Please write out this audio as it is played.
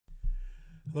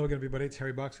Hello again, everybody. It's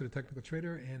Harry Boxer, the Technical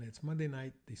Trader, and it's Monday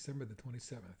night, December the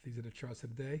 27th. These are the charts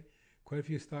of the day. Quite a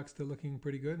few stocks still looking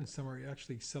pretty good, and some are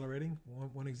actually accelerating.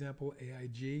 One example,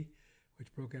 AIG,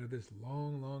 which broke out of this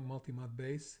long multi-month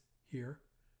base here,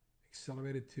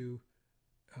 accelerated to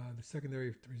the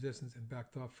secondary resistance and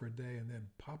backed off for a day, and then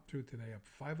popped through today up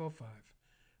 505,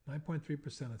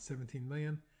 9.3% at 17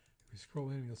 million. If we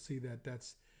scroll in, you'll see that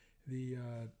that's the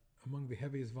among the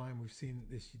heaviest volume we've seen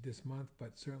this month,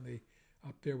 but certainly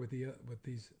up there with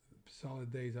these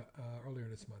solid days earlier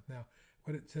this month. Now,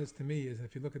 what it says to me is,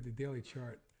 if you look at the daily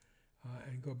chart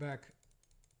and go back,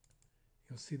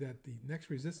 you'll see that the next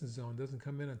resistance zone doesn't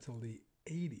come in until the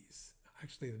 80s,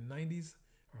 actually the 90s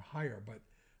or higher. But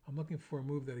I'm looking for a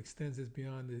move that extends this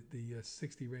beyond the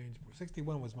 60 range.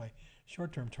 61 was my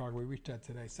short-term target. We reached that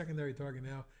today. Secondary target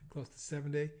now close to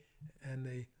 70, and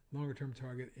the longer-term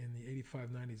target in the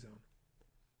 85-90 zone.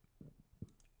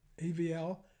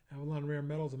 AVL, Avalon Rare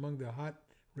Metals, among the hot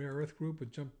rare earth group,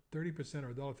 would jump 30%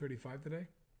 or $1.35 today.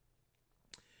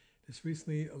 This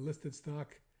recently listed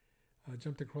stock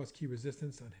jumped across key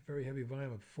resistance on very heavy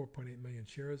volume of 4.8 million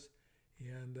shares,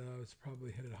 and it's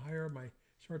probably headed higher. My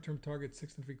short-term target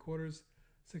 6 3/4,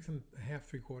 6.5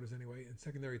 3/4 anyway, and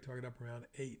secondary target up around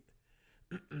 8.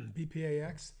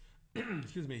 BPAX,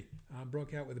 excuse me,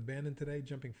 broke out with abandon today,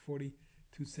 jumping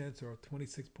 42 cents or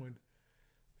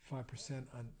 26.5%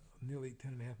 on nearly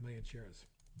 10.5 million shares.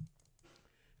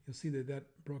 You'll see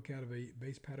that broke out of a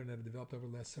base pattern that had developed over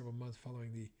the last several months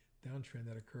following the downtrend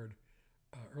that occurred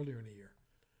earlier in the year.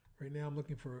 Right now, I'm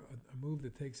looking for a move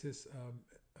that takes this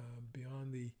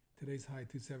beyond today's high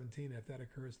 217. If that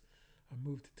occurs, a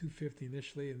move to 250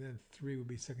 initially, and then 3 would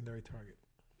be secondary target.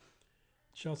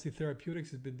 Chelsea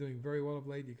Therapeutics has been doing very well of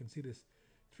late. You can see this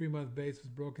 3-month base was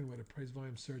broken with a price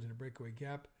volume surge and a breakaway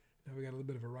gap. Now we got a little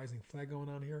bit of a rising flag going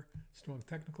on here. Strong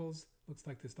technicals. Looks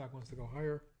like the stock wants to go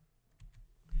higher.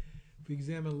 If we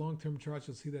examine long-term charts,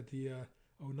 you'll see that the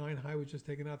 09 high was just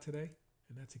taken out today,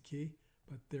 and that's a key.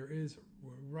 But we're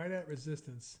right at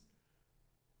resistance,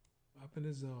 up in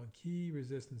the zone. Key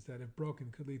resistance that, if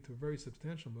broken, could lead to a very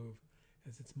substantial move,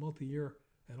 as it's multi-year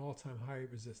and all-time high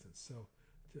resistance. So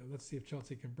let's see if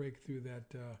Chelsea can break through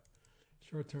that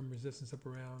short-term resistance up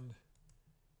around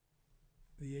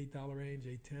the $8 range,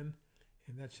 $8.10,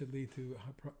 and that should lead to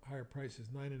higher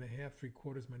prices. 9.5,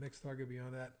 3/4. My next target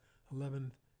beyond that,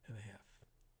 11.5.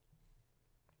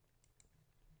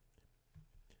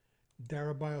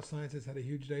 Dara Biosciences had a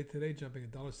huge day today, jumping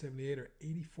 $1.78 or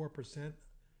 84%,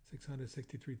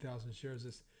 663,000 shares.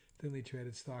 This thinly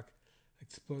traded stock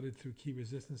exploded through key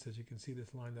resistance, as you can see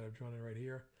this line that I've drawn in right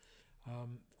here.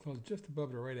 Closed just above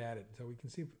it or right at it. So we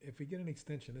can see if we get an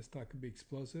extension, this stock could be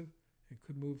explosive. It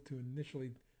could move to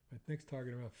initially my next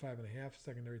target around 5.5,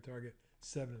 secondary target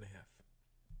 7.5.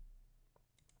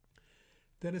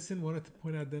 Denison, wanted to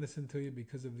point out Denison to you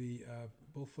because of the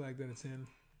bull flag that it's in.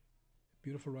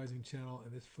 Beautiful rising channel,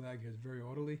 and this flag here is very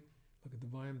orderly. Look at the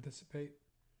volume dissipate.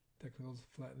 Technicals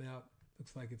flatten out.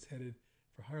 Looks like it's headed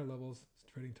for higher levels. It's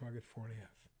trading target 4.5.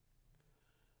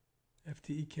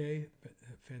 FTEK,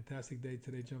 fantastic day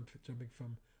today, jumping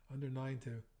from under 9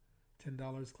 to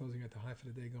 $10, closing at the high for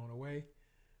the day, going away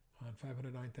on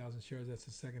 509,000 shares. That's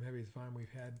the second heaviest volume we've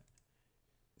had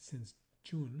since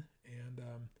June, and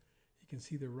you can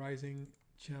see the rising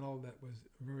channel that was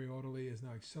very orderly is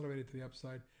now accelerated to the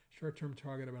upside. Short-term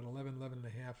target about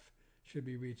 11.5 should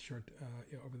be reached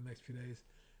over the next few days.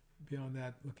 Beyond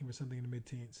that, looking for something in the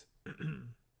mid-teens.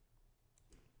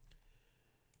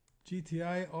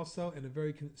 GTI also in a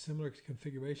very similar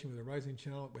configuration with a rising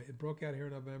channel, but it broke out here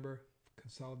in November,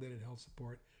 consolidated, held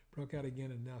support, broke out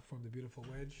again, and now formed a beautiful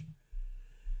wedge.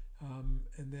 And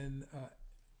then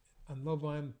on low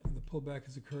volume, the pullback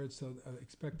has occurred, so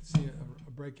expect to see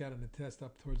a breakout and a test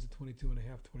up towards the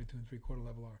 22.5, 22 3/4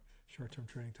 level, our short-term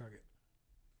trading target.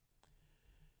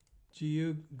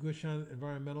 GU, Gushan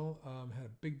Environmental, had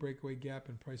a big breakaway gap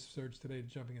and price surge today,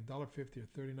 jumping $1.50 or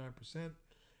 39%,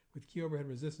 with key overhead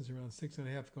resistance around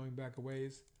 6.5 going back a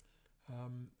ways.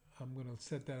 I'm going to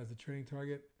set that as a trading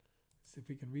target. See if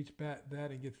we can reach that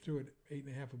and get through it.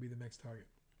 8.5 will be the next target.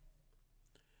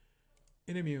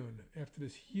 Inimune, after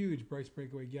this huge price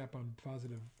breakaway gap on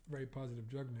very positive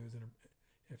drug news and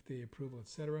FDA approval,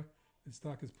 etc., the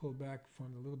stock has pulled back,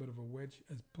 formed a little bit of a wedge,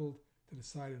 has pulled to the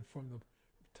side and formed a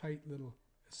tight little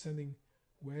ascending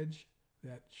wedge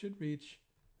that should reach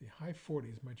the high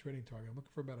 40s, my trading target. I'm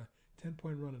looking for about a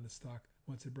 10-point run in the stock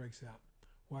once it breaks out.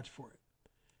 Watch for it.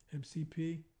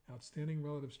 MCP, outstanding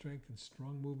relative strength and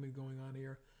strong movement going on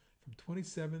here from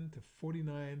 27 to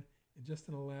 49 and just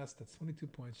in the last, that's 22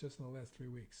 points just in the last 3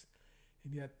 weeks.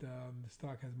 And yet the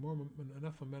stock has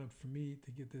enough momentum for me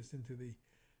to get this into the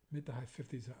mid to high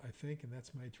 50s, I think, and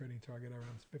that's my trading target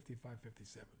around 55,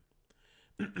 57.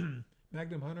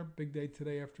 Magnum Hunter, big day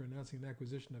today after announcing an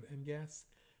acquisition of NGAS.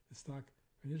 The stock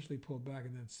initially pulled back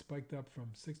and then spiked up from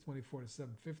 624 to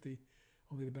 750,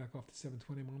 only to back off to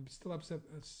 721, but still up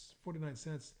 49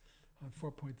 cents on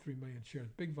 4.3 million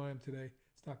shares. Big volume today.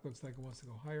 Stock looks like it wants to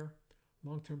go higher.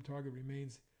 Long-term target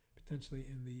remains potentially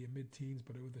in the mid-teens,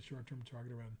 but with a short-term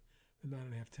target around the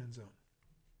 9.5, 10 zone.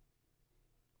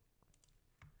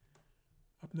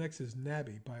 Up next is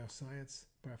NABI,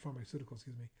 Biopharmaceutical,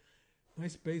 excuse me.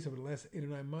 Nice base over the last 8 or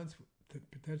 9 months,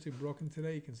 potentially broken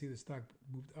today. You can see the stock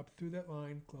moved up through that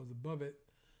line, closed above it,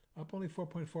 up only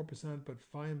 4.4%, but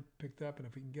volume picked up, and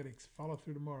if we can get a follow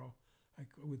through tomorrow, I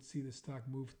would see the stock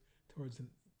move towards and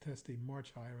test a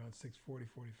March high around 640,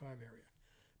 45 area.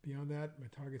 Beyond that, my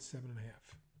target's 7.5.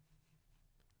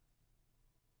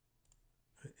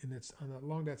 And it's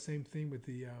along that same theme with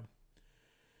the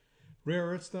rare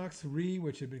earth stocks. REE,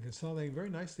 which had been consolidating very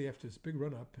nicely after this big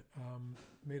run up,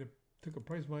 took a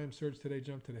price volume surge today,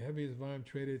 jumped to the heaviest volume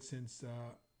traded since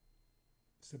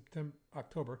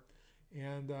October,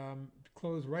 and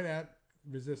closed right at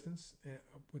resistance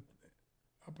with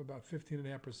up about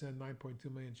 15.5%,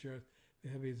 9.2 million shares, the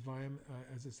heaviest volume,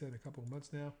 as I said, a couple of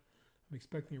months now. I'm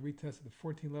expecting a retest at the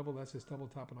 14 level. That's just double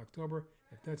top in October.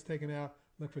 If that's taken out,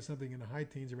 look for something in the high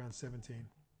teens around 17.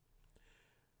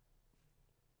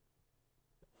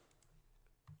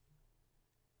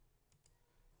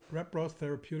 Repros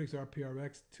Therapeutics,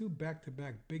 RPRX, 2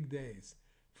 back-to-back big days.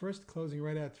 First closing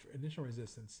right at initial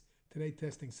resistance. Today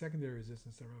testing secondary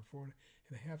resistance around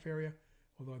 4.5 area.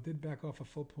 Although it did back off a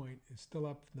full point, it's still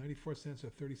up 94 cents or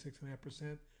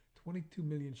 36.5%. 22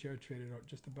 million shares traded, or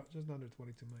just under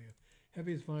 22 million.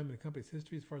 Heaviest volume in the company's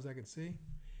history as far as I can see.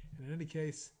 And in any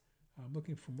case, I'm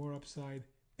looking for more upside.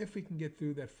 If we can get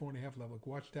through that 4.5 level,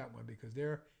 watch that one, because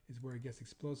there is where it gets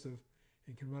explosive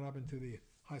and can run up into the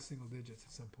high single digits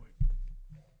at some point.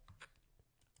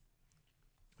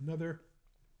 Another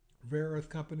rare earth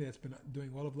company that's been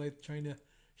doing well of late, China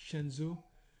Shenzhou.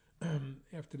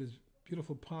 After this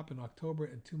beautiful pop in October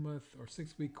and 2-month or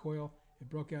 6-week coil, it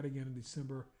broke out again in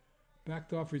December,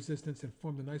 backed off resistance and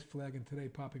formed a nice flag, and today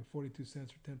popping 42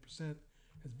 cents or 10%.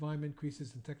 As volume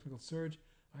increases in technical surge,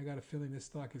 I got a feeling this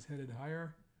stock is headed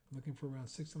higher. I'm looking for around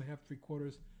 6.5,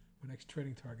 3/4, my next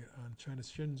trading target on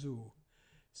China's Shenzhou.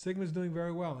 Sigma is doing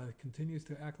very well, and it continues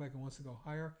to act like it wants to go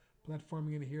higher.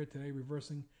 Platforming in here today,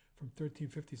 reversing from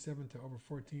 13.57 to over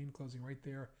 14, closing right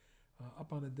there,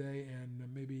 up on the day, and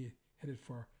maybe headed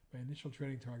for my initial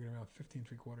trading target around 15,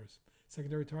 3/4.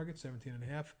 Secondary target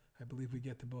 17.5. I believe we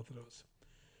get to both of those.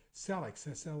 Salix,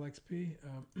 SLXP,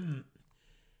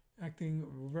 acting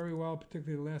very well,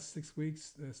 particularly the last 6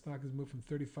 weeks. The stock has moved from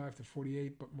 35 to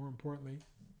 48, but more importantly,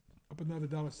 up another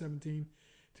 $1.17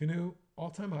 to new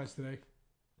all-time highs today.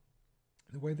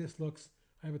 The way this looks,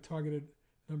 I have a targeted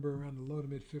number around the low to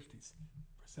mid 50s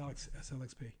for Salix,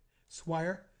 SLXP.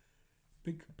 Swire,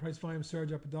 big price volume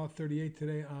surge up $1.38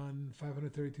 today on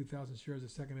 532,000 shares, the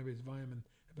second heaviest volume in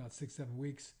about 6-7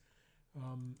 weeks.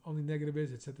 Only negative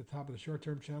is it's at the top of the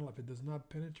short-term channel. If it does not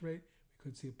penetrate, we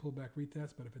could see a pullback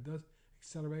retest, but if it does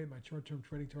accelerate, my short-term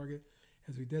trading target,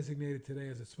 as we designated today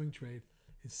as a swing trade,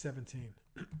 is 17.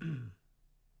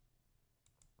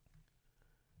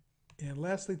 And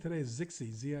lastly today is Zixi,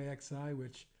 ZIXI,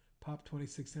 which popped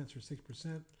 26 cents or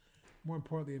 6%. More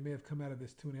importantly, it may have come out of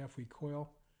this 2.5-week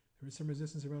coil. There is some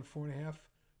resistance around 4.5,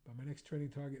 but my next trading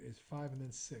target is 5 and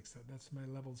then 6. So that's my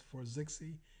levels for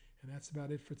Zixi, and that's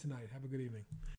about it for tonight. Have a good evening.